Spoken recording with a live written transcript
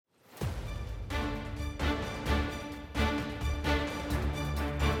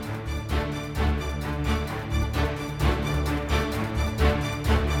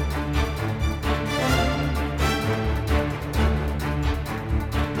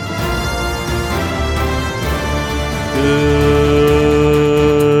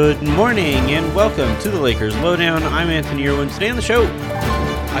Good morning and welcome to the Lakers Lowdown. I'm Anthony Irwin. Today on the show,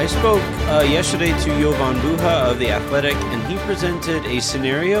 I spoke yesterday to Jovan Buha of The Athletic, and he presented a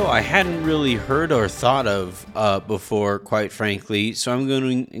scenario I hadn't really heard or thought of before, quite frankly, so I'm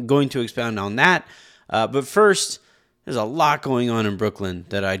going to expound on that. But first, there's a lot going on in Brooklyn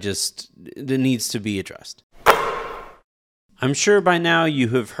that needs to be addressed. I'm sure by now you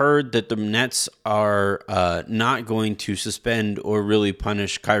have heard that the Nets are not going to suspend or really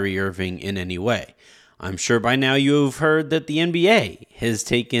punish Kyrie Irving in any way. I'm sure by now you have heard that the NBA has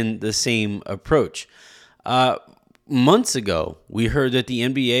taken the same approach. Months ago, we heard that the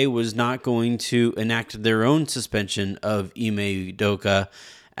NBA was not going to enact their own suspension of Ime Udoka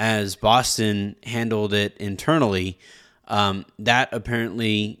as Boston handled it internally. That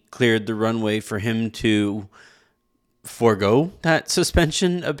apparently cleared the runway for him to forego that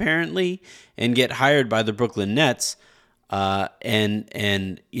suspension, apparently, and get hired by the Brooklyn Nets.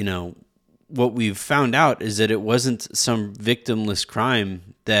 And you know, what we've found out is that it wasn't some victimless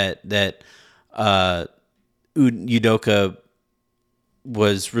crime that Udoka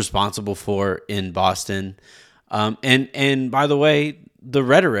was responsible for in Boston. And by the way, the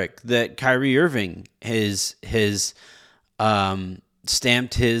rhetoric that Kyrie Irving has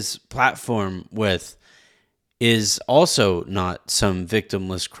stamped his platform with is also not some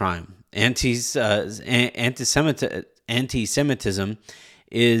victimless crime. Anti-Semitism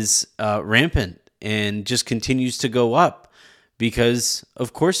is rampant and just continues to go up because,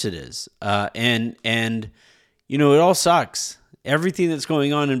 of course, it is. And you know, it all sucks. Everything that's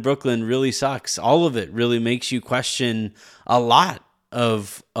going on in Brooklyn really sucks. All of it really makes you question a lot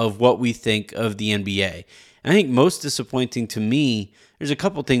of what we think of the NBA. And I think most disappointing to me, there's a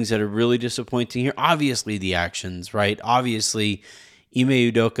couple things that are really disappointing here. Obviously, the actions, right? Obviously, Ime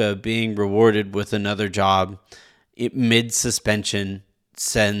Udoka being rewarded with another job mid-suspension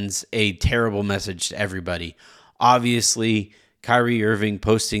sends a terrible message to everybody. Obviously, Kyrie Irving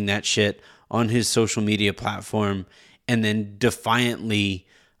posting that shit on his social media platform and then defiantly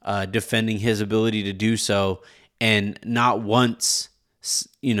defending his ability to do so and not once,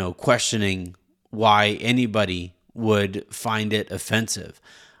 questioning why anybody would find it offensive.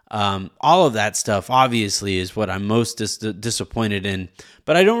 All of that stuff obviously is what I'm most disappointed in,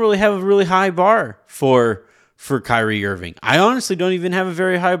 but I don't really have a really high bar for Kyrie Irving. I honestly don't even have a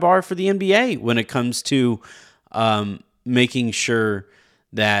very high bar for the NBA when it comes to making sure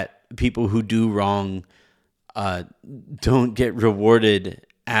that people who do wrong don't get rewarded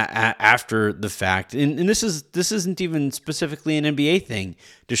after the fact. And this isn't even specifically an NBA thing.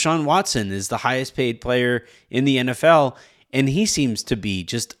 Deshaun Watson is the highest paid player in the NFL, and he seems to be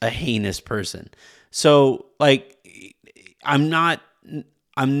just a heinous person. So,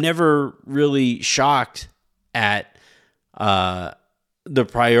 I'm never really shocked at the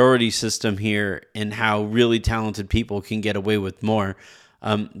priority system here and how really talented people can get away with more.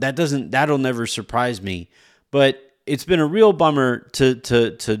 That'll never surprise me. But it's been a real bummer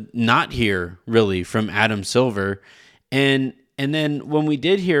to not hear really from Adam Silver, and then when we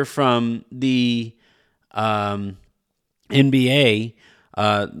did hear from the NBA,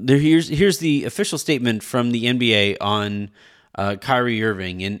 here's the official statement from the NBA on Kyrie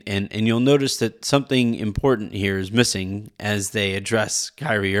Irving, and you'll notice that something important here is missing as they address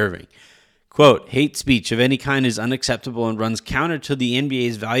Kyrie Irving. Quote, hate speech of any kind is unacceptable and runs counter to the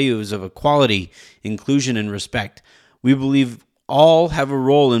NBA's values of equality, inclusion, and respect. We believe all have a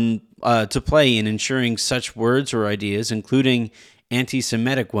role to play in ensuring such words or ideas, including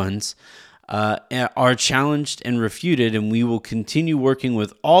anti-Semitic ones, are challenged and refuted, and we will continue working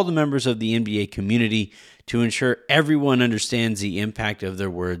with all the members of the NBA community to ensure everyone understands the impact of their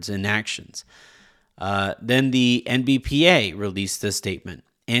words and actions. Then the NBPA released this statement.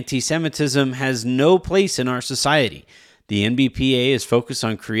 Anti-Semitism has no place in our society. The NBPA is focused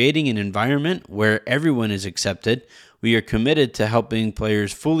on creating an environment where everyone is accepted. We are committed to helping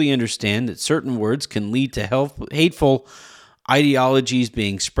players fully understand that certain words can lead to hateful ideologies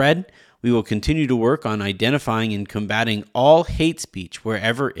being spread. We will continue to work on identifying and combating all hate speech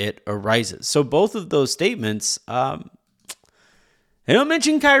wherever it arises. So both of those statements, they don't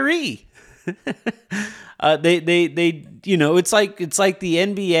mention Kyrie. It's like the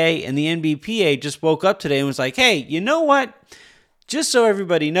NBA and the NBPA just woke up today and was like, hey, you know what? Just so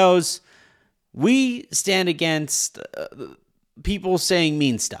everybody knows, we stand against people saying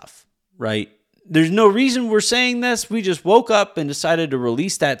mean stuff, right? There's no reason we're saying this. We just woke up and decided to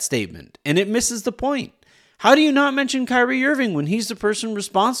release that statement, and it misses the point. How do you not mention Kyrie Irving when he's the person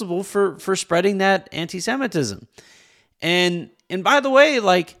responsible for spreading that anti-Semitism? And by the way,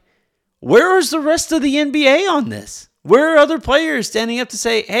 where is the rest of the NBA on this? Where are other players standing up to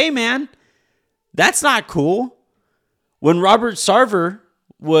say, hey, man, that's not cool? When Robert Sarver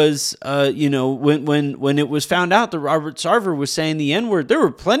was, when it was found out that Robert Sarver was saying the N-word, there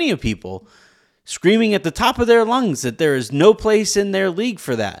were plenty of people screaming at the top of their lungs that there is no place in their league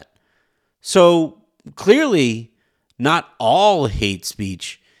for that. So clearly, not all hate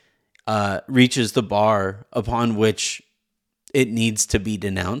speech reaches the bar upon which it needs to be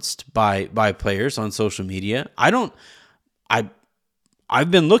denounced by players on social media. I've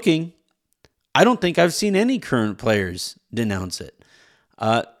been looking. I don't think I've seen any current players denounce it.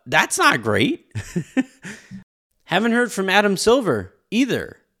 That's not great. Haven't heard from Adam Silver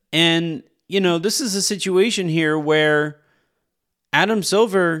either. And, this is a situation here where Adam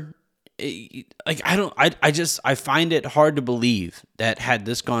Silver, I find it hard to believe that had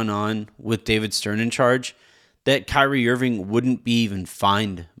this gone on with David Stern in charge, that Kyrie Irving wouldn't be even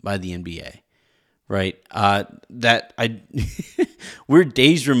fined by the NBA. Right? We're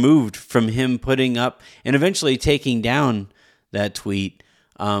days removed from him putting up and eventually taking down that tweet.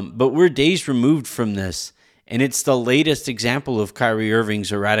 But we're days removed from this, and it's the latest example of Kyrie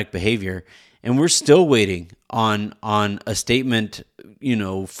Irving's erratic behavior. And we're still waiting on a statement,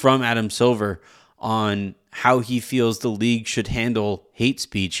 from Adam Silver on how he feels the league should handle hate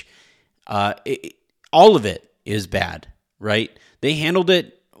speech. All of it is bad, right? They handled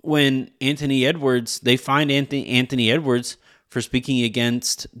it when they fined Anthony Edwards for speaking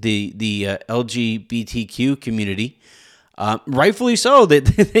against the LGBTQ community. Rightfully so.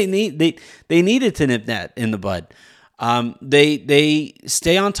 They needed to nip that in the bud. They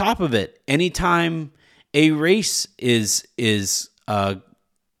stay on top of it anytime a race is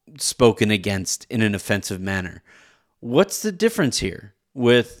spoken against in an offensive manner. What's the difference here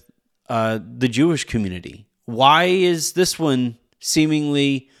with the Jewish community? Why is this one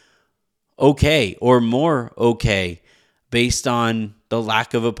seemingly okay or more okay based on the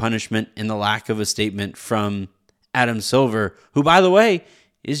lack of a punishment and the lack of a statement from Adam Silver, who, by the way,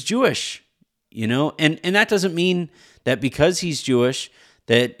 is Jewish, and that doesn't mean that because he's Jewish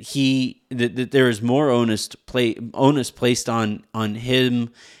that that there is more onus placed on him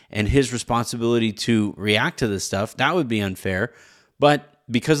and his responsibility to react to this stuff. That would be unfair. But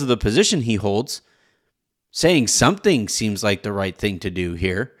because of the position he holds, saying something seems like the right thing to do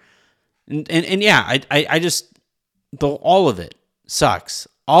here. And yeah, I just, all of it sucks.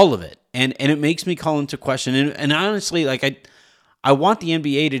 All of it. And it makes me call into question. And honestly, I want the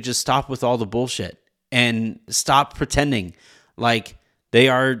NBA to just stop with all the bullshit and stop pretending like they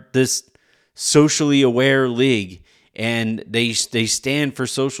are this socially aware league and they stand for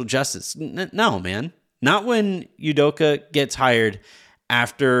social justice. No, man. Not when Udoka gets hired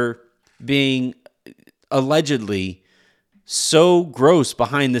after being allegedly so gross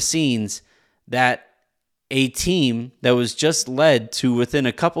behind the scenes that a team that was just led to within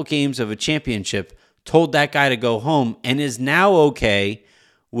a couple games of a championship told that guy to go home and is now okay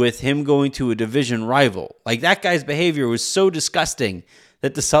with him going to a division rival. Like, that guy's behavior was so disgusting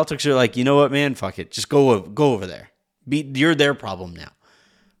that the Celtics are like, you know what, man, fuck it. Just go over there. You're their problem now,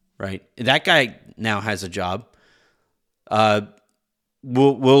 right? That guy now has a job.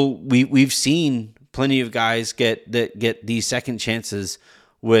 We've seen plenty of guys get these second chances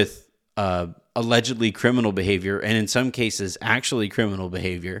with allegedly criminal behavior, and in some cases, actually criminal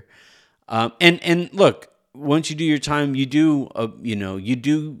behavior. And look, once you do your time, you do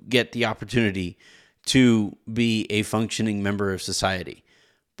get the opportunity to be a functioning member of society.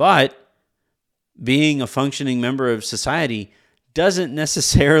 But being a functioning member of society doesn't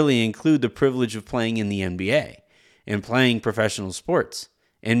necessarily include the privilege of playing in the NBA and playing professional sports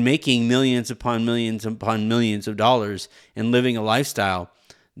and making millions upon millions upon millions of dollars and living a lifestyle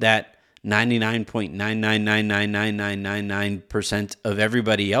that 99.9999999% of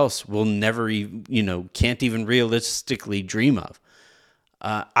everybody else will never, can't even realistically dream of.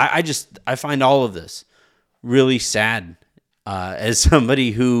 I find all of this really sad as somebody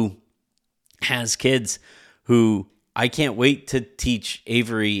who has kids who I can't wait to teach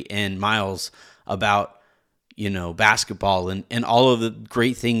Avery and Miles about, basketball and all of the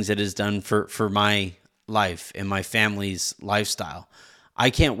great things it has done for my life and my family's lifestyle. I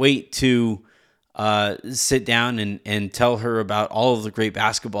can't wait to sit down and tell her about all of the great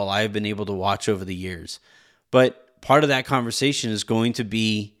basketball I have been able to watch over the years. But part of that conversation is going to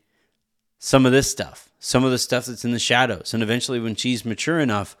be some of this stuff, some of the stuff that's in the shadows. And eventually when she's mature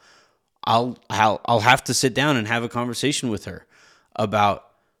enough, I'll have to sit down and have a conversation with her about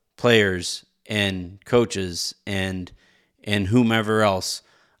players and coaches and whomever else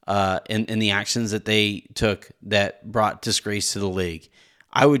and the actions that they took that brought disgrace to the league.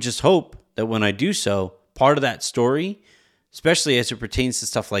 I would just hope that when I do so, part of that story, especially as it pertains to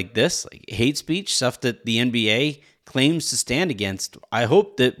stuff like this, like hate speech, stuff that the NBA claims to stand against. I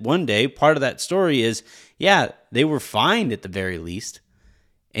hope that one day part of that story is, yeah, they were fined at the very least.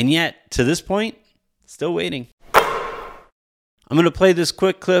 And yet, to this point, still waiting. I'm going to play this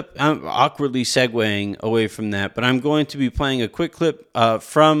quick clip. I'm awkwardly segueing away from that, but I'm going to be playing a quick clip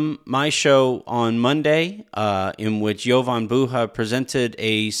from my show on Monday, in which Jovan Buha presented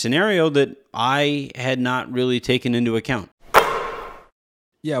a scenario that I had not really taken into account.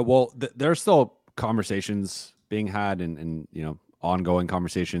 Yeah, well, there are still conversations being had, and ongoing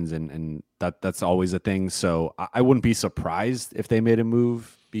conversations, and that's always a thing. So I wouldn't be surprised if they made a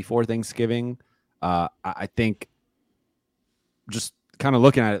move before Thanksgiving. I think, just kind of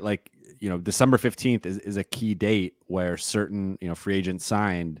looking at it, like, December 15th is a key date where certain, free agents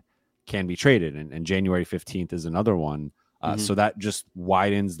signed can be traded. And January 15th is another one. So that just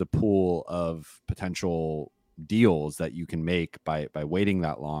widens the pool of potential deals that you can make by waiting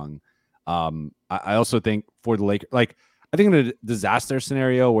that long. I also think for the Lakers, like, I think in a disaster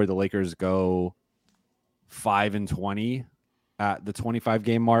scenario where the Lakers go 5-20 at the 25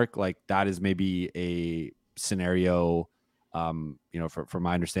 game mark, like, that is maybe a scenario, from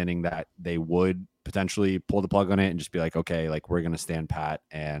my understanding, that they would potentially pull the plug on it and just be like, okay, like, we're going to stand pat,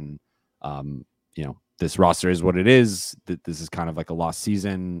 and, this roster is what it is. This is kind of like a lost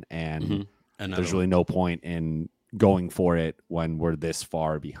season, and there's really no point in going for it when we're this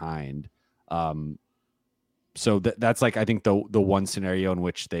far behind. So that's like, I think the one scenario in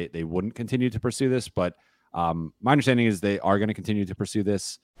which they wouldn't continue to pursue this, but my understanding is they are going to continue to pursue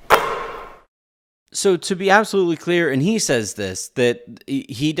this. So to be absolutely clear, and he says this, that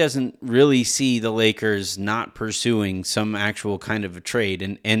he doesn't really see the Lakers not pursuing some actual kind of a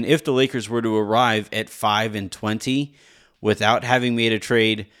trade. And if the Lakers were to arrive at 5-20 without having made a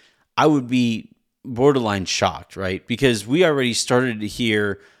trade, I would be borderline shocked, right? Because we already started to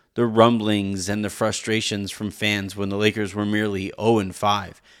hear the rumblings and the frustrations from fans when the Lakers were merely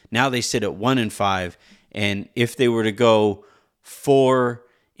 0-5. Now they sit at 1-5. And if they were to go 4-15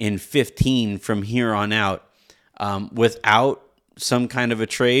 from here on out, without some kind of a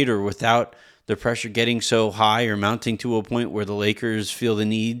trade, or without the pressure getting so high or mounting to a point where the Lakers feel the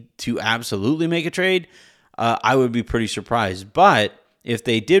need to absolutely make a trade, I would be pretty surprised. But if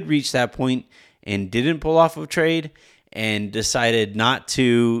they did reach that point and didn't pull off a trade and decided not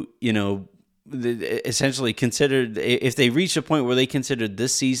to, essentially considered, if they reached a point where they considered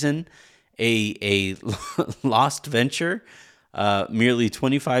this season a lost venture, merely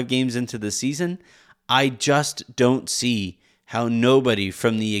 25 games into the season, I just don't see how nobody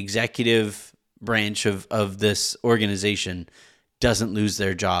from the executive branch of this organization doesn't lose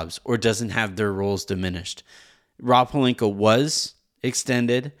their jobs or doesn't have their roles diminished. Rob Pelinka was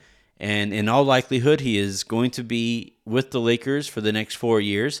extended, and in all likelihood, he is going to be with the Lakers for the next 4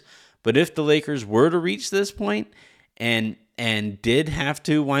 years. But if the Lakers were to reach this point and did have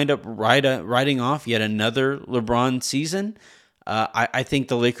to wind up writing off yet another LeBron season, I think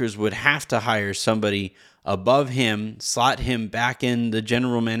the Lakers would have to hire somebody above him, slot him back in the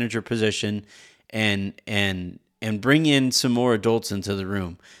general manager position, and bring in some more adults into the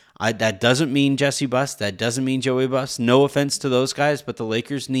room. That doesn't mean Jesse Buss. That doesn't mean Joey Buss. No offense to those guys, but the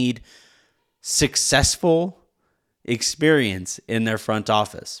Lakers need successful experience in their front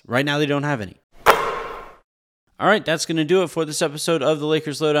office. Right now, they don't have any. All right, that's going to do it for this episode of the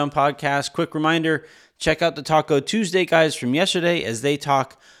Lakers Lowdown Podcast. Quick reminder, check out the Taco Tuesday guys from yesterday as they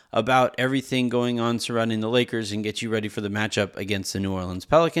talk about everything going on surrounding the Lakers and get you ready for the matchup against the New Orleans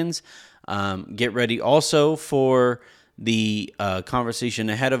Pelicans. Get ready also for the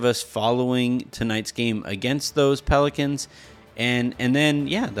conversation ahead of us following tonight's game against those Pelicans. And then,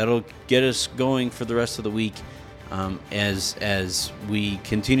 that'll get us going for the rest of the week as we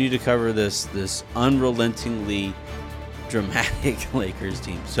continue to cover this unrelentingly dramatic Lakers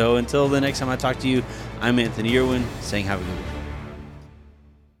team. So until the next time I talk to you, I'm Anthony Irwin saying have a good week.